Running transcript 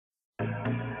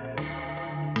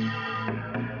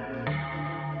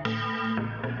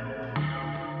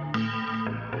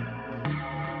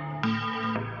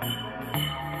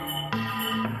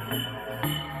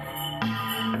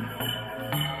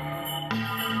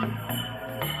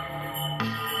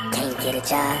get a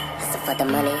job, hustle for the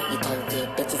money. You can't get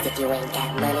bitches if you ain't got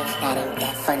money. That ain't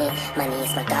that funny. Money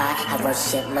is my God, I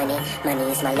worship money. Money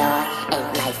is my Lord.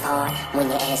 Ain't life hard when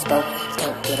your ass broke?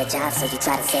 Can't get a job, so you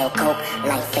try to sell coke.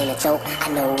 Life ain't a joke, I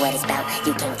know what it's about.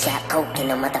 You can't trap coke in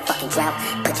no motherfucking drought.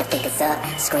 Put your fingers up,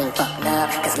 scream fuck love,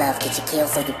 cause love gets you killed,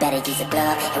 so you better use a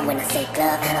glove. And when I say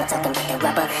glove, I'm talking about that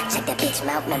rubber. Check that bitch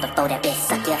mouth, man, before that bitch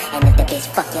suck ya. And if that bitch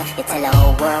fuck ya, you tell the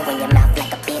whole world when your mouth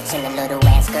like a bitch. And a little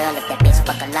ass girl, if that bitch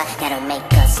fuck a lot, that'll make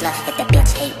her slut. If that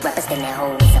bitch hate rappers, then that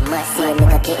hoe is a must. See a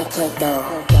nigga getting cake though,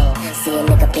 see a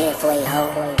nigga bid for a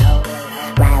hoe.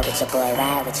 Ride with your boy,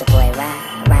 ride with your boy,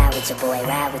 ride with your boy,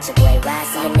 ride with your boy, ride.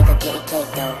 See a nigga getting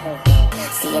cake though,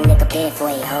 see a nigga bid for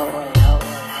a hoe.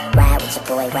 Ride with your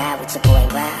boy, ride with your boy,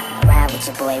 ride with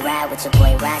your boy, ride with your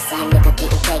boy, ride. See a nigga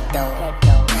getting cake though,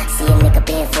 see a nigga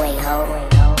bid for a hoe.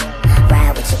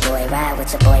 Ride with your boy, ride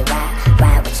with your boy,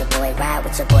 ride with your boy, ride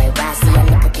with your boy, ride. See a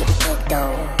nigga getting cake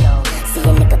though, see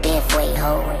a nigga bid for a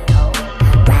hoe.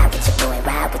 Ride with your boy,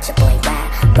 ride with your boy,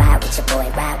 ride with your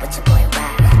boy, ride with your boy,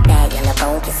 ride. Bad yellow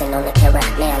bone kissing on the camera.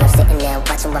 Now I'm sitting there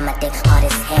watching with my dick hard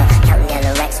as hell, counting down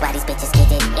the racks while these bitches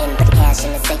get it in. Put the cash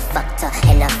in the safe, fucked her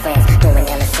and her friends. Doing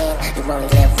hella sin, you only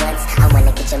live once. I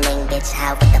wanna get your main bitch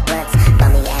high with the blunts.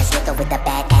 Bummy ass nigga with a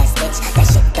bad ass bitch. That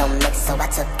shit don't mix, so I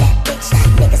took that bitch.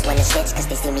 Niggas wanna snitch cause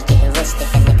they see me getting rich.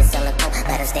 Think a nigga selling coke,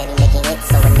 but I'm steady making hits.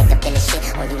 So a nigga finish shit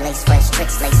on you lace French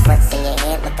tricks. Lace fronts in your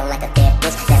head looking like a dead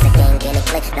bitch. That's a gang in a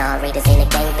clique, nah raiders in the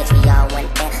gang. Bitch we all one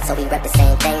fan, so we rep the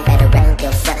same thing. Better rep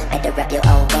yourself, better rep your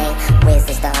own game. Wiz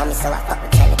is the homie, so I fuck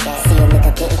with Telegang. See a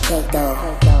nigga getting cake though,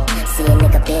 see a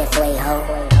nigga bid for a hoe.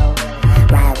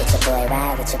 Ride with your boy,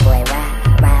 ride with your boy,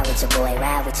 ride with your boy,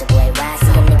 ride with your boy, ride.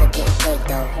 See a nigga getting cake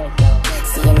though,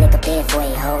 see a nigga bid for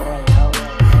a hoe.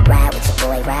 Ride with your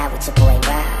boy, ride with your boy,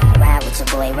 ride with your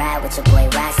boy, ride with your boy,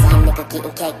 ride. See a nigga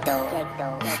getting cake though,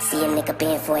 see a nigga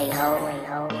bid for a hoe.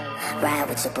 Ride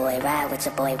with your boy, ride with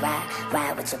your boy,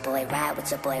 ride with your boy, ride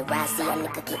with your boy, ride. See a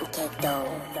nigga getting cake though,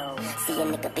 see a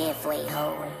nigga bid for a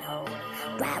hoe.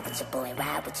 Ride with your boy,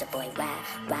 ride with your boy,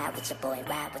 ride with your boy,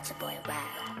 ride with your boy,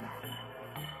 ride.